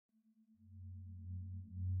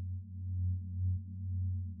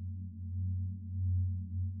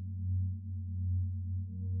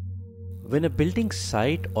When a building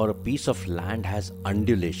site or a piece of land has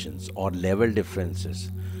undulations or level differences,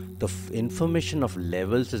 the information of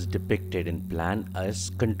levels is depicted in plan as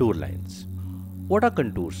contour lines. What are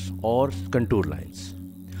contours or contour lines?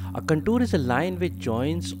 A contour is a line which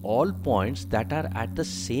joins all points that are at the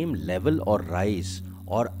same level or rise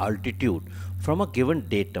or altitude from a given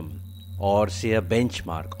datum or say a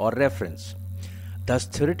benchmark or reference. Thus,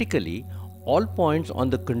 theoretically, all points on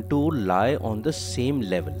the contour lie on the same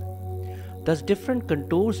level. Thus, different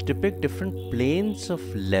contours depict different planes of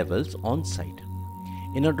levels on site.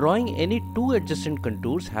 In a drawing, any two adjacent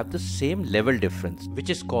contours have the same level difference, which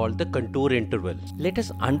is called the contour interval. Let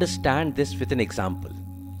us understand this with an example.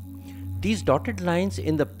 These dotted lines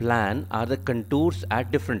in the plan are the contours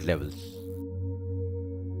at different levels.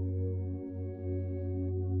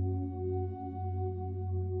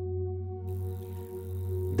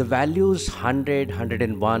 The values 100,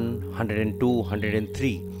 101, 102,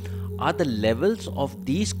 103 are the levels of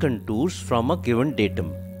these contours from a given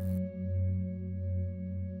datum.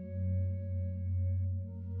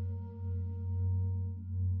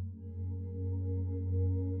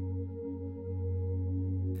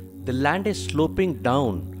 The land is sloping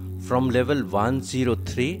down from level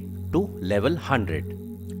 103 to level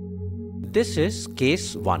 100. This is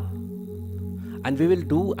case 1. And we will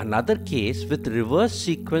do another case with reverse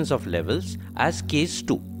sequence of levels as case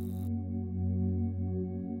 2.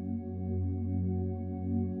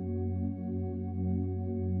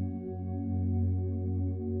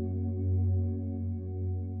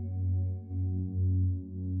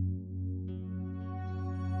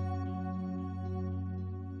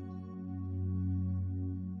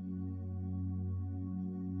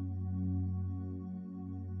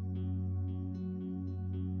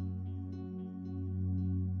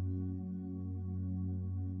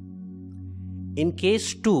 In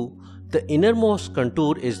case 2, the innermost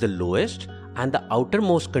contour is the lowest and the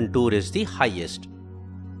outermost contour is the highest.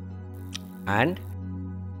 And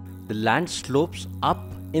the land slopes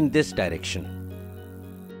up in this direction.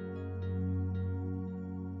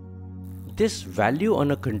 This value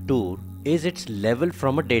on a contour is its level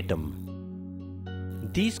from a datum.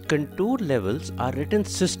 These contour levels are written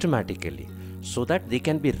systematically so that they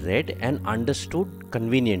can be read and understood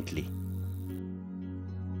conveniently.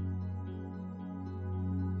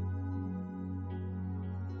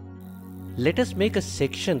 Let us make a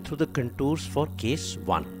section through the contours for case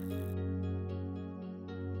 1.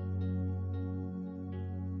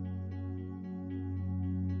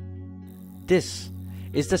 This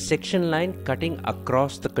is the section line cutting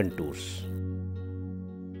across the contours.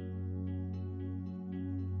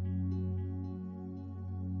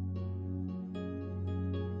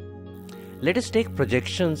 Let us take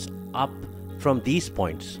projections up from these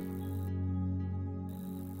points.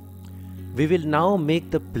 We will now make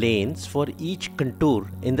the planes for each contour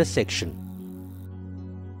in the section.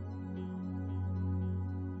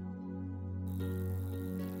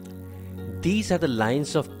 These are the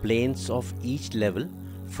lines of planes of each level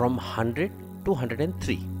from 100 to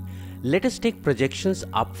 103. Let us take projections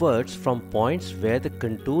upwards from points where the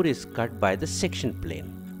contour is cut by the section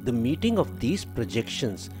plane. The meeting of these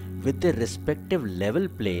projections with their respective level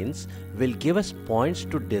planes will give us points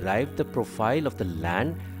to derive the profile of the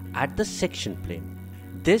land at the section plane.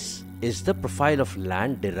 This is the profile of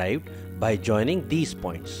land derived by joining these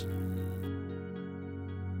points.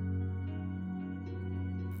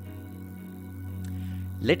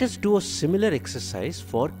 Let us do a similar exercise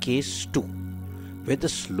for case 2, where the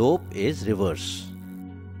slope is reverse.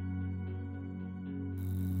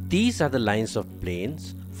 These are the lines of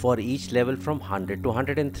planes for each level from 100 to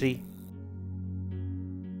 103.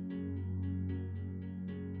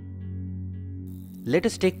 Let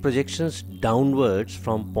us take projections downwards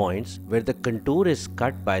from points where the contour is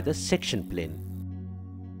cut by the section plane.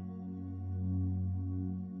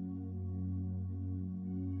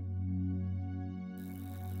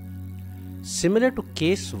 Similar to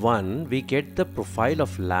case 1, we get the profile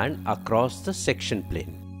of land across the section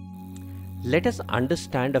plane. Let us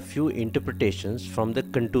understand a few interpretations from the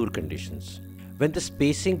contour conditions. When the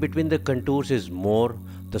spacing between the contours is more,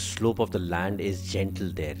 the slope of the land is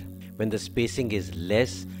gentle there. When the spacing is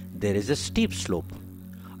less, there is a steep slope.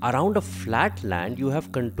 Around a flat land, you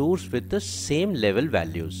have contours with the same level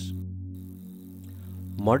values.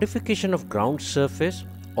 Modification of ground surface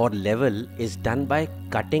or level is done by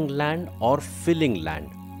cutting land or filling land,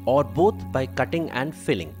 or both by cutting and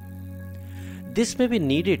filling. This may be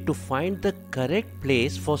needed to find the correct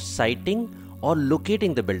place for siting or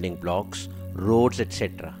locating the building blocks, roads,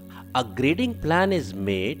 etc. A grading plan is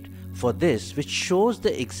made for this, which shows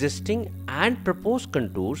the existing and proposed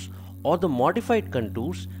contours or the modified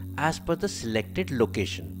contours as per the selected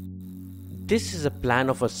location. This is a plan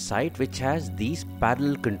of a site which has these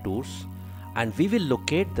parallel contours, and we will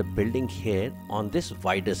locate the building here on this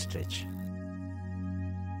wider stretch.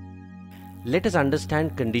 Let us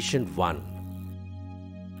understand condition 1.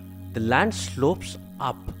 The land slopes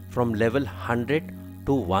up from level 100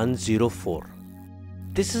 to 104.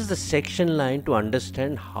 This is the section line to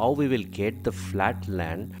understand how we will get the flat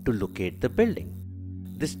land to locate the building.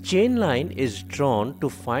 This chain line is drawn to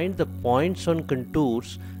find the points on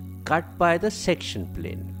contours cut by the section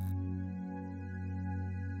plane.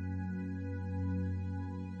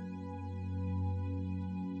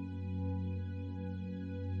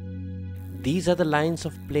 These are the lines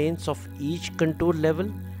of planes of each contour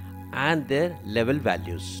level and their level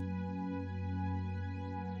values.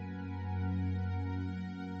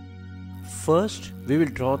 First, we will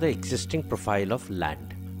draw the existing profile of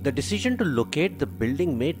land. The decision to locate the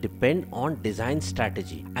building may depend on design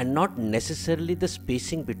strategy and not necessarily the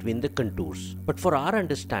spacing between the contours. But for our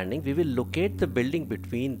understanding, we will locate the building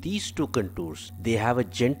between these two contours. They have a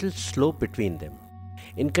gentle slope between them.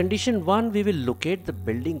 In condition 1, we will locate the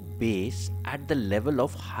building base at the level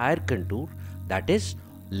of higher contour, that is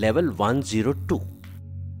level 102.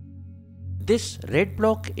 This red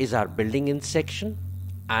block is our building in section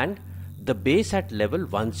and the base at level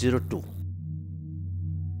 102.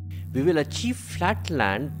 We will achieve flat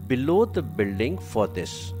land below the building for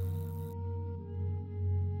this.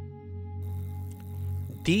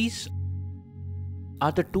 These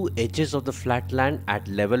are the two edges of the flat land at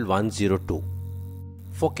level 102.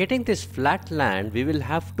 For getting this flat land, we will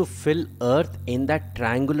have to fill earth in that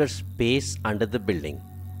triangular space under the building.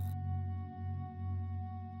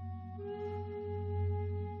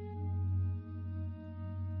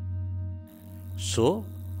 So,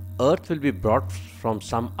 earth will be brought from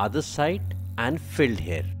some other site and filled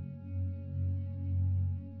here.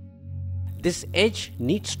 This edge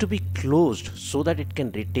needs to be closed so that it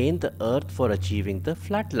can retain the earth for achieving the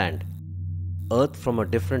flat land. Earth from a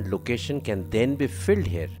different location can then be filled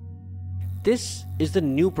here. This is the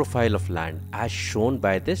new profile of land as shown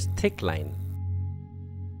by this thick line.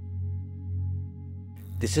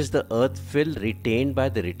 This is the earth fill retained by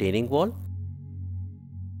the retaining wall.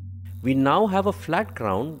 We now have a flat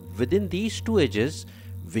ground within these two edges,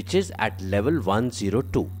 which is at level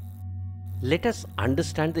 102. Let us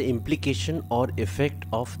understand the implication or effect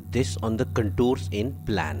of this on the contours in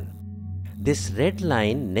plan. This red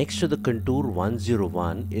line next to the contour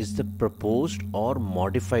 101 is the proposed or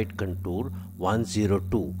modified contour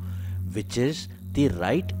 102, which is the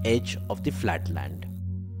right edge of the flat land.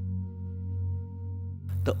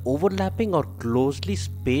 The overlapping or closely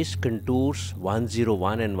spaced contours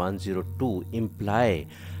 101 and 102 imply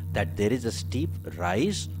that there is a steep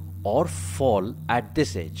rise or fall at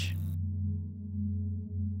this edge.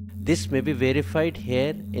 This may be verified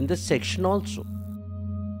here in the section also.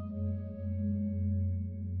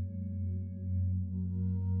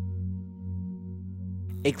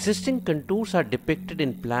 Existing contours are depicted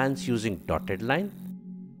in plans using dotted line.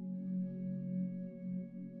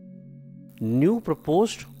 New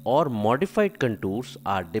proposed or modified contours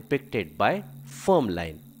are depicted by firm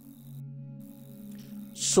line.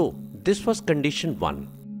 So, this was condition 1,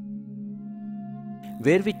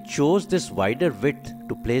 where we chose this wider width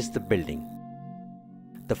to place the building.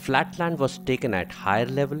 The flat land was taken at higher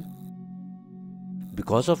level.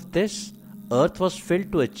 Because of this, earth was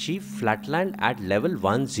filled to achieve flat land at level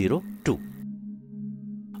 102.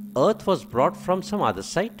 Earth was brought from some other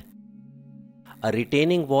site. A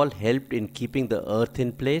retaining wall helped in keeping the earth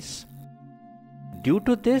in place. Due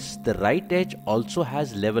to this, the right edge also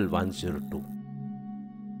has level 102.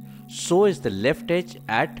 So is the left edge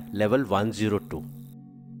at level 102.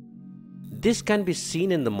 This can be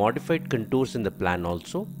seen in the modified contours in the plan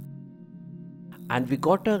also. And we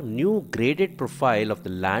got a new graded profile of the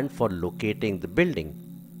land for locating the building.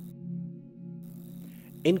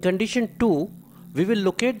 In condition 2, we will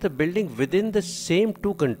locate the building within the same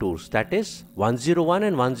two contours, that is 101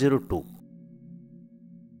 and 102.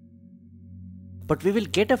 But we will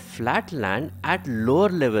get a flat land at lower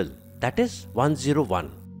level, that is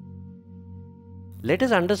 101. Let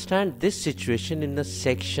us understand this situation in a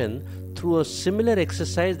section through a similar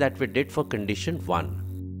exercise that we did for condition 1.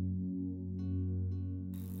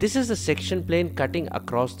 This is the section plane cutting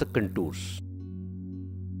across the contours.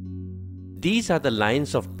 These are the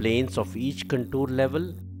lines of planes of each contour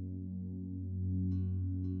level.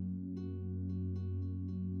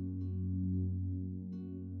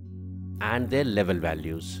 And their level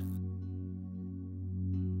values.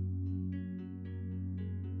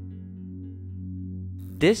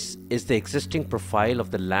 This is the existing profile of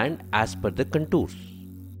the land as per the contours.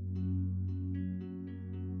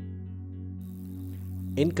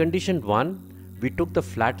 In condition 1, we took the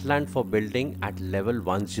flat land for building at level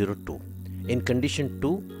 102. In condition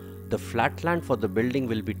 2, the flat land for the building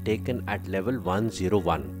will be taken at level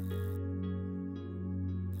 101.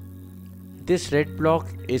 This red block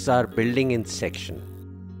is our building in section,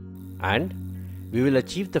 and we will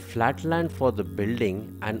achieve the flat land for the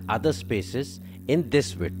building and other spaces in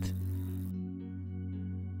this width.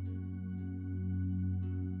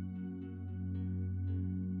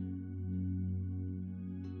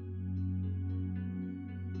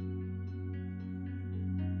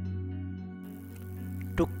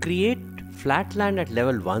 To create flat land at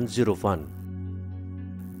level 101,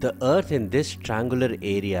 the earth in this triangular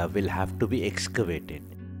area will have to be excavated.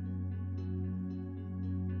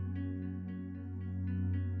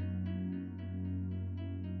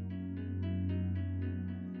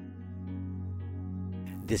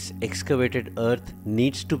 This excavated earth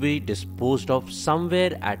needs to be disposed of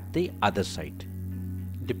somewhere at the other side.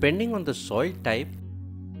 Depending on the soil type,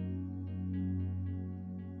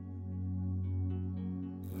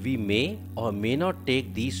 we may or may not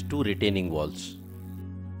take these two retaining walls.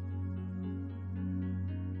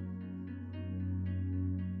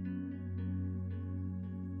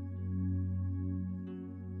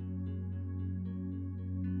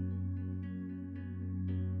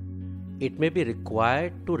 It may be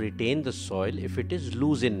required to retain the soil if it is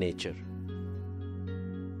loose in nature.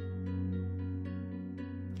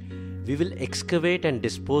 We will excavate and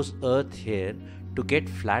dispose earth here to get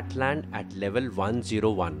flat land at level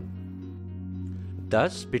 101.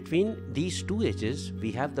 Thus, between these two edges,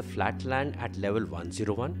 we have the flat land at level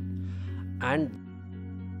 101, and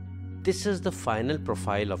this is the final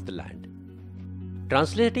profile of the land.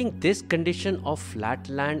 Translating this condition of flat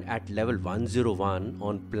land at level 101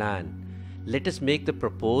 on plan, let us make the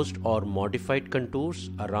proposed or modified contours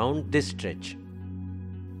around this stretch.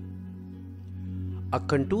 A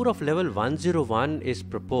contour of level 101 is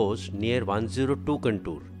proposed near 102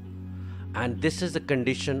 contour, and this is the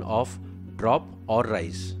condition of drop or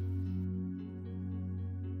rise.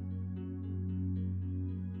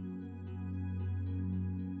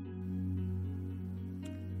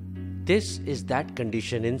 This is that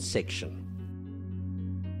condition in section.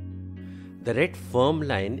 The red firm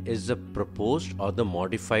line is the proposed or the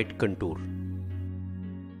modified contour.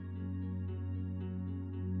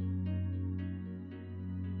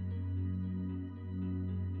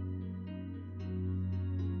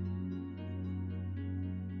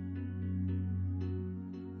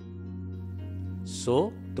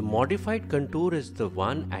 So, the modified contour is the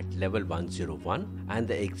one at level 101 and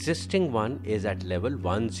the existing one is at level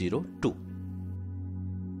 102.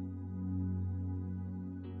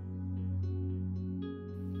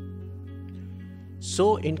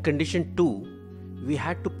 So, in condition 2, we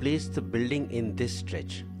had to place the building in this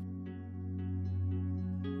stretch.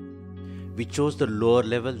 We chose the lower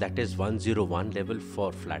level, that is 101 level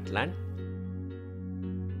for flat land.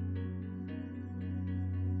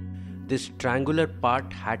 This triangular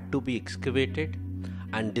part had to be excavated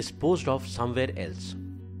and disposed of somewhere else.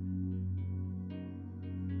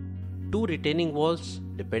 Two retaining walls,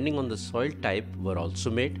 depending on the soil type, were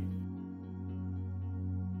also made.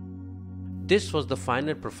 This was the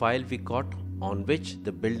final profile we got on which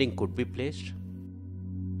the building could be placed.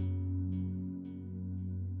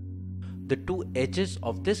 The two edges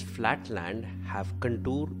of this flat land have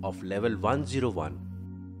contour of level 101.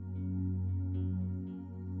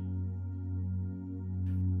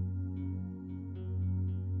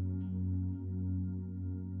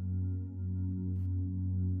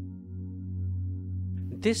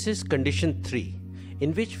 This is condition 3,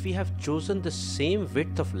 in which we have chosen the same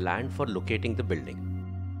width of land for locating the building.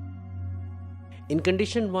 In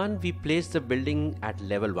condition 1, we place the building at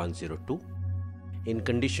level 102. In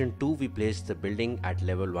condition 2, we place the building at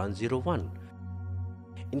level 101.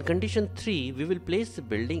 In condition 3, we will place the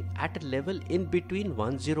building at a level in between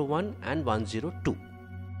 101 and 102.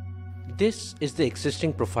 This is the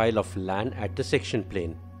existing profile of land at the section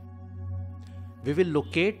plane. We will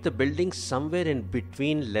locate the building somewhere in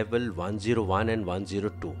between level 101 and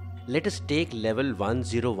 102. Let us take level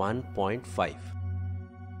 101.5.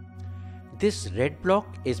 This red block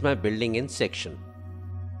is my building in section.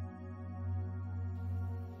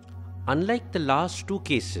 Unlike the last two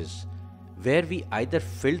cases, where we either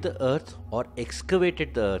filled the earth or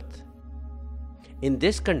excavated the earth, in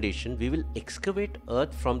this condition we will excavate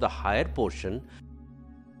earth from the higher portion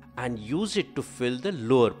and use it to fill the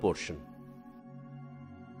lower portion.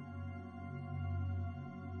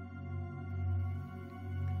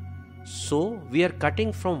 So, we are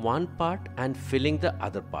cutting from one part and filling the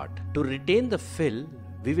other part. To retain the fill,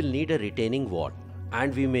 we will need a retaining wall.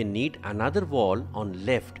 and we may need another wall on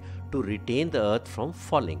left to retain the earth from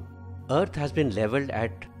falling. Earth has been leveled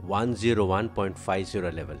at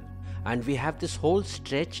 101.50 level, and we have this whole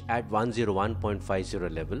stretch at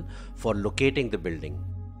 101.50 level for locating the building.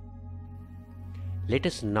 Let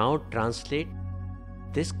us now translate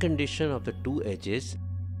this condition of the two edges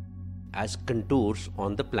as contours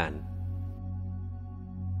on the plan.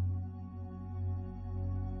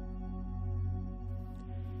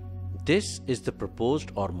 This is the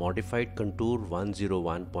proposed or modified contour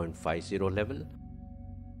 101.50 level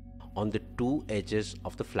on the two edges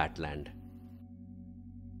of the flatland.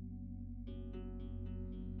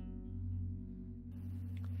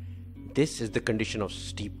 This is the condition of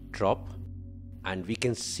steep drop, and we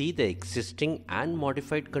can see the existing and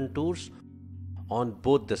modified contours on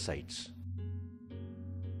both the sides.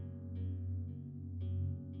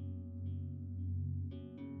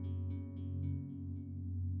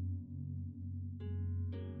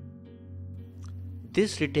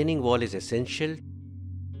 This retaining wall is essential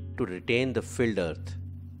to retain the filled earth.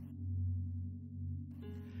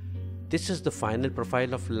 This is the final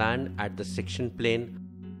profile of land at the section plane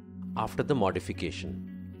after the modification.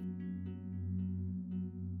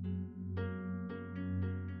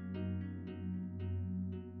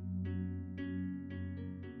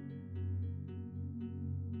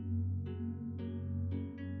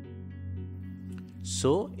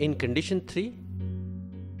 So, in condition 3,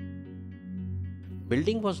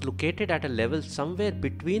 building was located at a level somewhere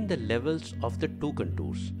between the levels of the two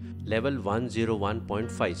contours, level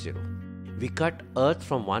 101.50. We cut earth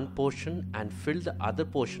from one portion and filled the other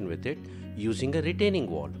portion with it using a retaining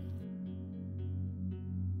wall.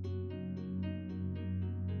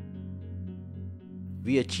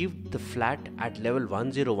 We achieved the flat at level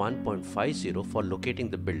 101.50 for locating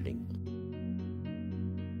the building.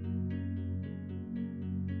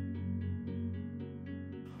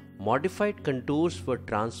 Modified contours were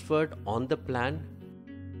transferred on the plan.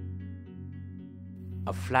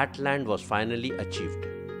 A flat land was finally achieved.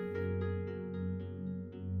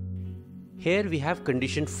 Here we have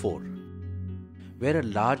condition 4, where a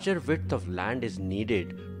larger width of land is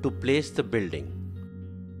needed to place the building.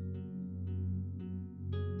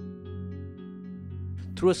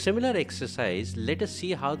 Through a similar exercise, let us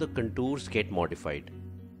see how the contours get modified.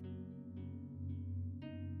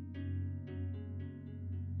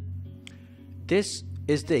 This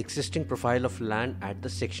is the existing profile of land at the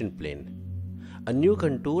section plane. A new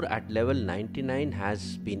contour at level 99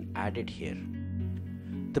 has been added here.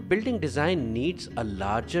 The building design needs a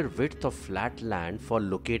larger width of flat land for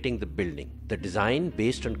locating the building. The design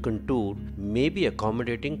based on contour may be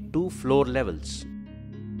accommodating 2 floor levels.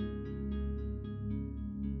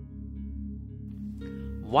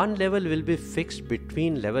 One level will be fixed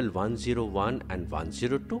between level 101 and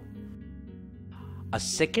 102. A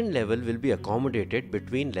second level will be accommodated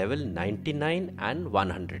between level 99 and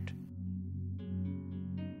 100.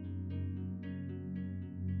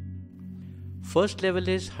 First level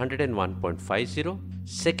is 101.50,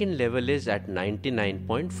 second level is at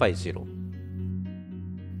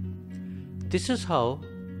 99.50. This is how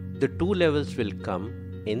the two levels will come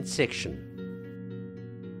in section.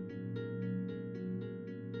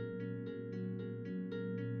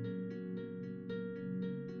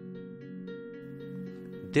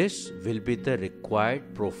 This will be the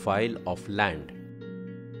required profile of land.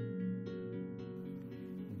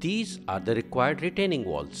 These are the required retaining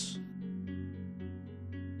walls.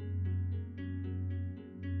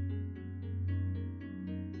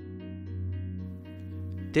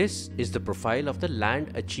 This is the profile of the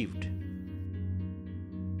land achieved.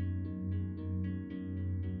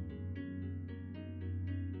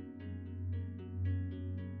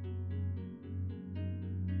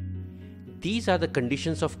 These are the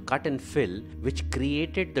conditions of cut and fill which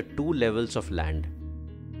created the two levels of land.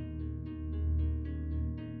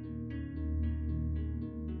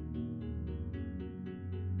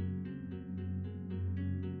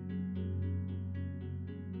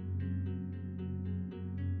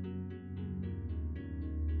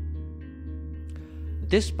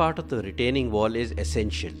 This part of the retaining wall is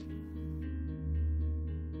essential.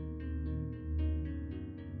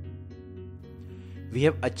 We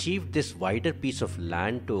have achieved this wider piece of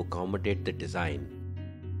land to accommodate the design.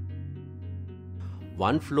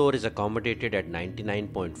 One floor is accommodated at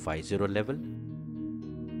 99.50 level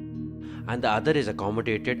and the other is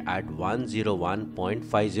accommodated at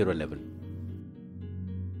 101.50 level.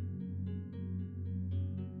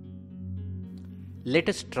 Let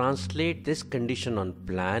us translate this condition on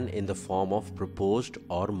plan in the form of proposed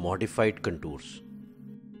or modified contours.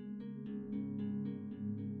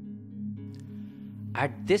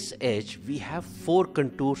 At this edge, we have 4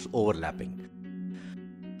 contours overlapping,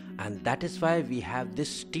 and that is why we have this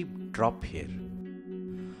steep drop here.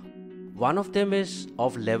 One of them is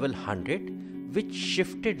of level 100, which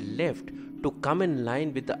shifted left to come in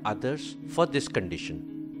line with the others for this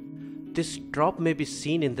condition. This drop may be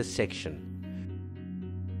seen in this section.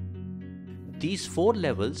 These 4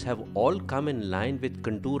 levels have all come in line with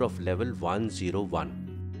contour of level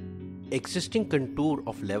 101. Existing contour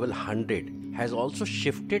of level 100 has also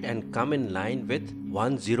shifted and come in line with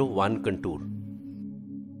 101 contour.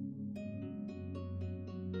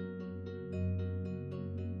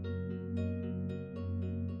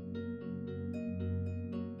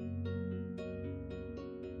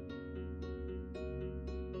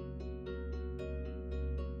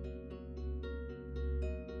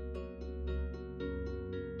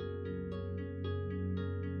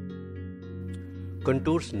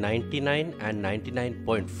 Contours 99 and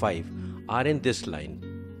 99.5 are in this line.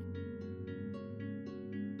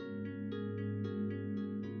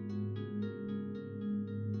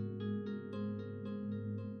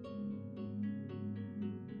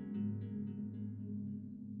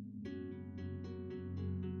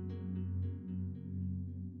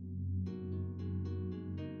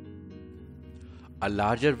 A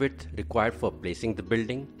larger width required for placing the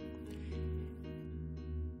building.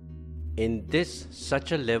 In this,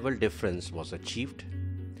 such a level difference was achieved.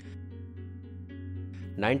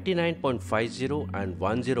 99.50 and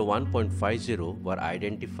 101.50 were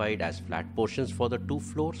identified as flat portions for the 2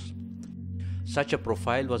 floors. Such a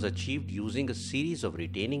profile was achieved using a series of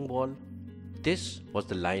retaining wall. This was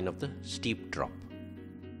the line of the steep drop.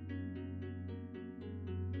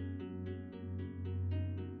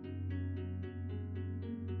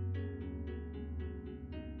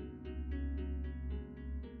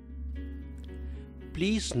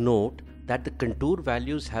 Please note that the contour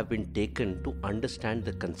values have been taken to understand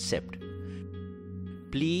the concept.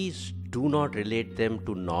 Please do not relate them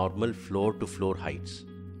to normal floor-to-floor heights.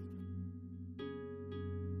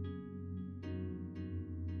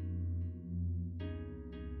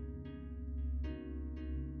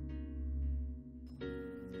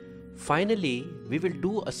 Finally, we will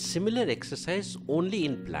do a similar exercise only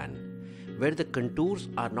in plan, where the contours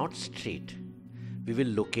are not straight. We will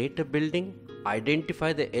locate a building,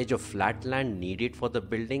 identify the edge of flat land needed for the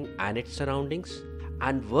building and its surroundings,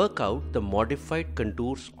 and work out the modified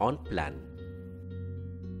contours on plan.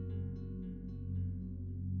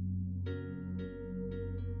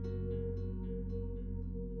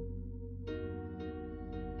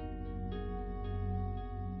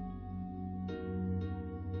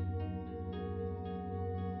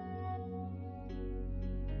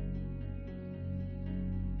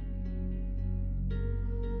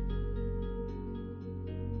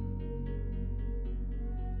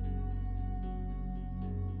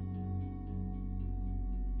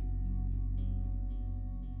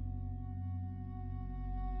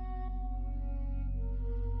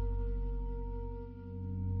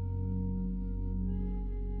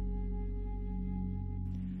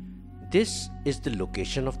 This is the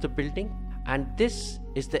location of the building, and this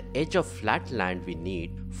is the edge of flat land we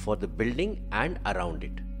need for the building and around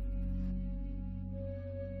it.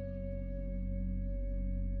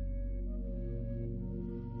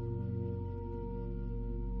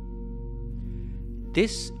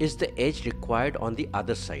 This is the edge required on the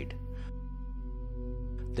other side.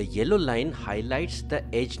 The yellow line highlights the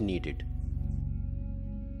edge needed.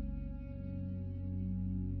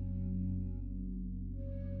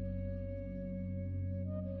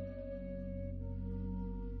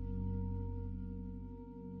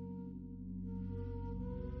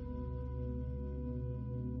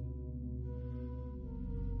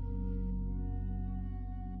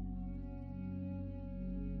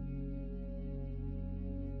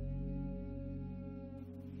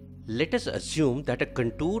 Let us assume that a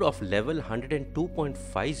contour of level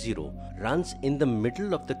 102.50 runs in the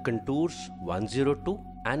middle of the contours 102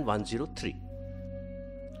 and 103.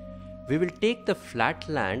 We will take the flat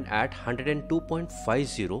land at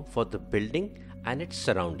 102.50 for the building and its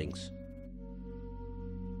surroundings.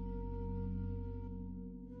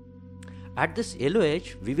 At this yellow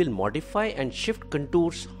edge, we will modify and shift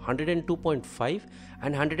contours 102.5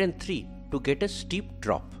 and 103 to get a steep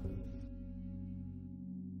drop.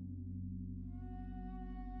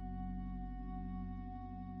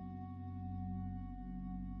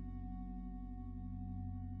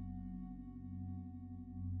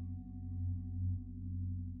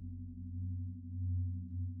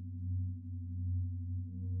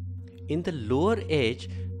 In the lower edge,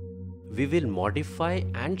 we will modify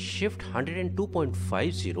and shift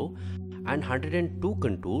 102.50 and 102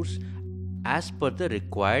 contours as per the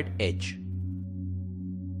required edge.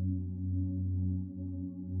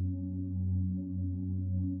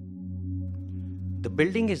 The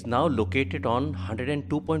building is now located on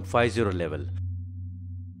 102.50 level,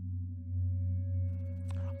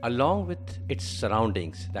 along with its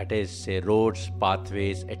surroundings, that is, say, roads,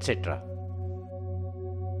 pathways, etc.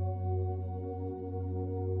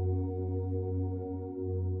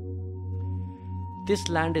 This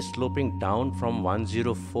land is sloping down from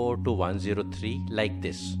 104 to 103 like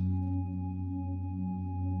this.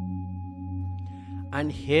 And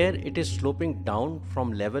here it is sloping down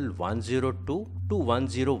from level 102 to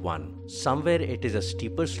 101. Somewhere it is a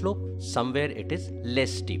steeper slope, somewhere it is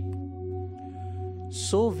less steep.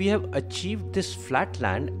 So we have achieved this flat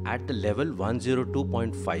land at the level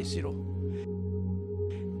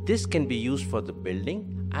 102.50. This can be used for the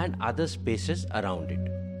building and other spaces around it.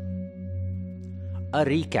 A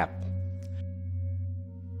recap.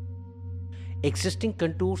 Existing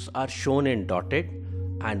contours are shown in dotted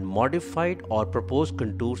and modified or proposed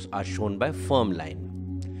contours are shown by firm line.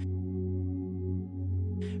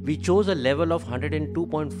 We chose a level of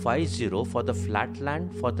 102.50 for the flat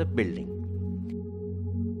land for the building.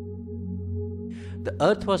 The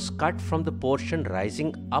earth was cut from the portion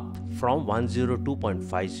rising up from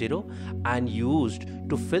 102.50 and used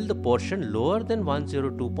to fill the portion lower than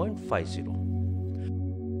 102.50.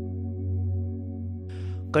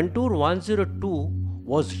 Contour 102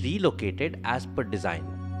 was relocated as per design.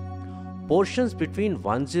 Portions between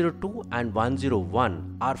 102 and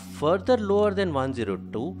 101 are further lower than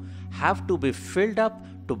 102 have to be filled up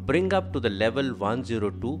to bring up to the level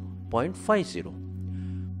 102.50.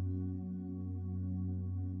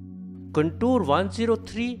 Contour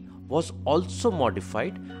 103 was also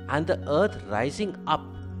modified and the earth rising up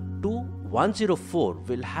to 104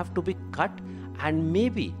 will have to be cut and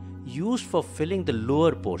maybe used for filling the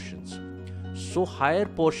lower portions. So higher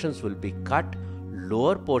portions will be cut,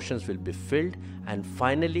 lower portions will be filled, and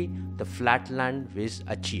finally the flat land is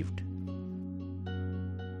achieved.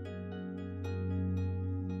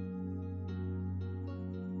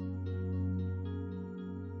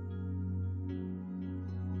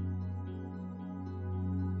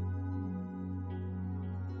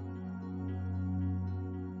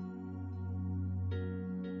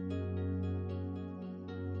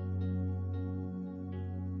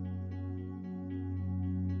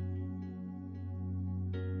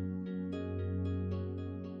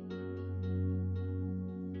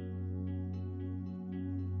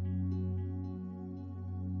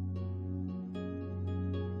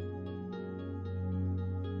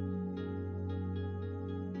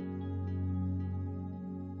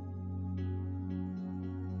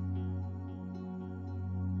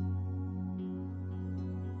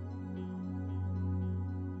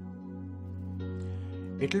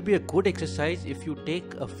 It will be a good exercise if you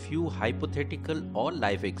take a few hypothetical or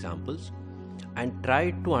live examples and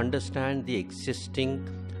try to understand the existing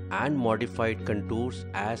and modified contours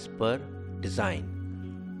as per design.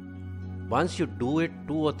 Once you do it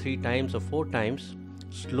 2 or 3 times or 4 times,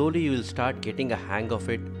 slowly you will start getting a hang of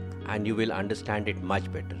it and you will understand it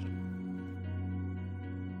much better.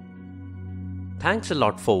 Thanks a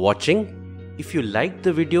lot for watching. If you liked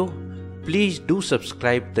the video, please do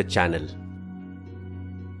subscribe the channel.